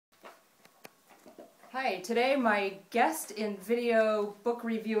Hi, today my guest in video book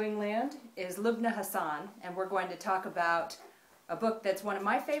reviewing land is Lubna Hassan, and we're going to talk about a book that's one of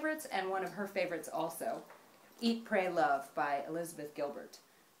my favorites and one of her favorites also, Eat, Pray, Love by Elizabeth Gilbert.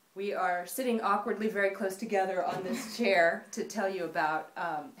 We are sitting awkwardly very close together on this chair to tell you about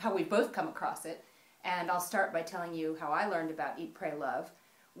how we both come across it, and I'll start by telling you how I learned about Eat, Pray, Love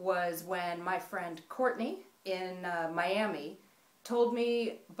was when my friend Courtney in Miami told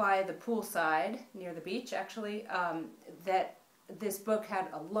me by the poolside, near the beach actually, that this book had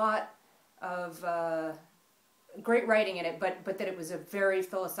a lot of great writing in it, but that it was a very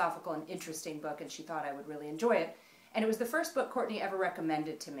philosophical and interesting book, and she thought I would really enjoy it. And it was the first book Courtney ever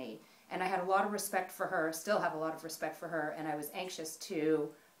recommended to me, and I had a lot of respect for her, still have a lot of respect for her, and I was anxious to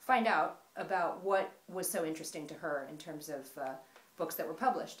find out about what was so interesting to her in terms of books that were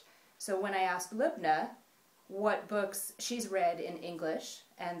published. So when I asked Lubna what books she's read in English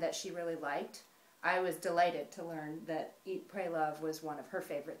and that she really liked, I was delighted to learn that Eat, Pray, Love was one of her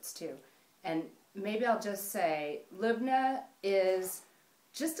favorites too. And maybe I'll just say, Lubna is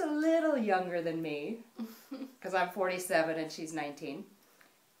just a little younger than me, because I'm 47 and she's 19.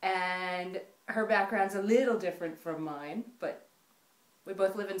 And her background's a little different from mine, but we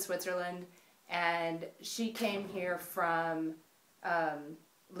both live in Switzerland, and she came here from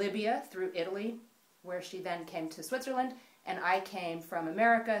Libya through Italy, where she then came to Switzerland, and I came from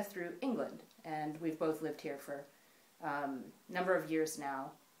America through England, and we've both lived here for a number of years now,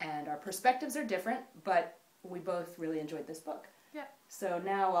 and our perspectives are different, but we both really enjoyed this book. Yeah. So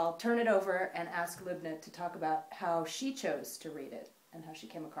now I'll turn it over and ask Lubna to talk about how she chose to read it and how she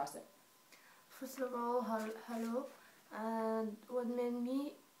came across it. First of all, hello, and what made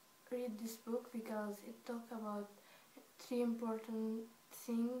me read this book, because it talks about three important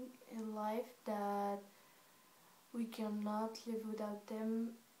things in life that we cannot live without them: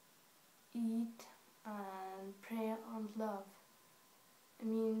 eat and pray and love. I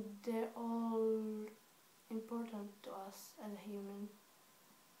mean, they're all important to us as a human.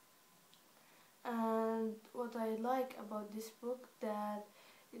 And what I like about this book, that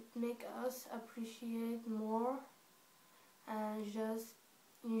it makes us appreciate more and just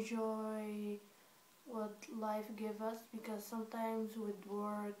enjoy what life gives us, because sometimes with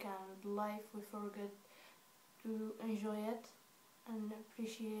work and life we forget to enjoy it and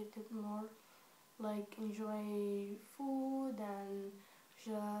appreciate it more, like enjoy food and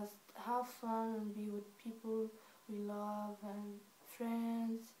just have fun and be with people we love and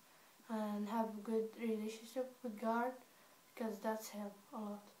friends and have a good relationship with God, because that's helped a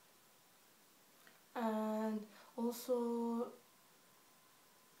lot. And also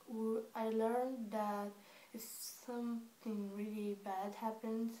I learned that if something really bad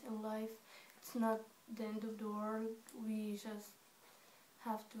happens in life, it's not the end of the world. We just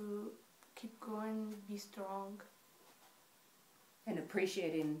have to keep going, be strong. And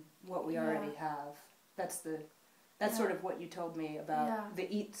appreciating what we already have. That's sort of what you told me about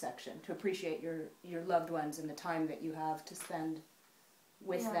the eat section, to appreciate your loved ones and the time that you have to spend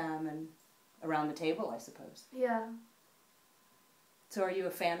with them and around the table, I suppose. Yeah. So are you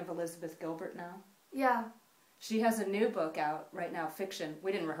a fan of Elizabeth Gilbert now? Yeah. She has a new book out right now, fiction.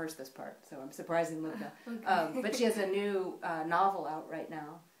 We didn't rehearse this part, so I'm surprising Lubna. Okay. But she has a new novel out right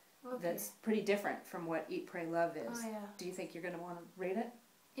now that's pretty different from what Eat, Pray, Love is. Oh, yeah. Do you think you're going to want to read it?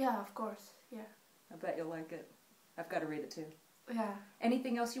 Yeah, of course. Yeah. I bet you'll like it. I've got to read it too. Yeah.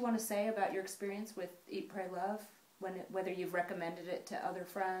 Anything else you want to say about your experience with Eat, Pray, Love? Whether you've recommended it to other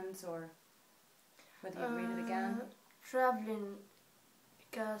friends or whether you'd read it again? Traveling.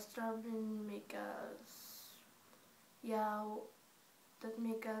 Because traveling make us, that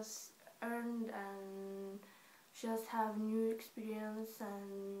make us earn and just have new experience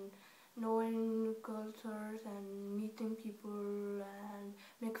and knowing new cultures and meeting people and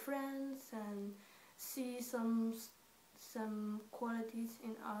make friends and see some qualities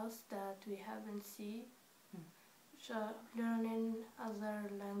in us that we haven't seen. Learning other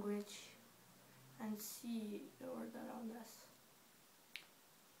language and see the world around us.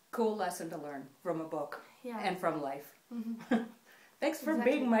 Cool lesson to learn from a book and from life. Mm-hmm. Thanks for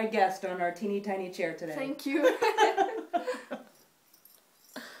being my guest on our teeny tiny chair today. Thank you.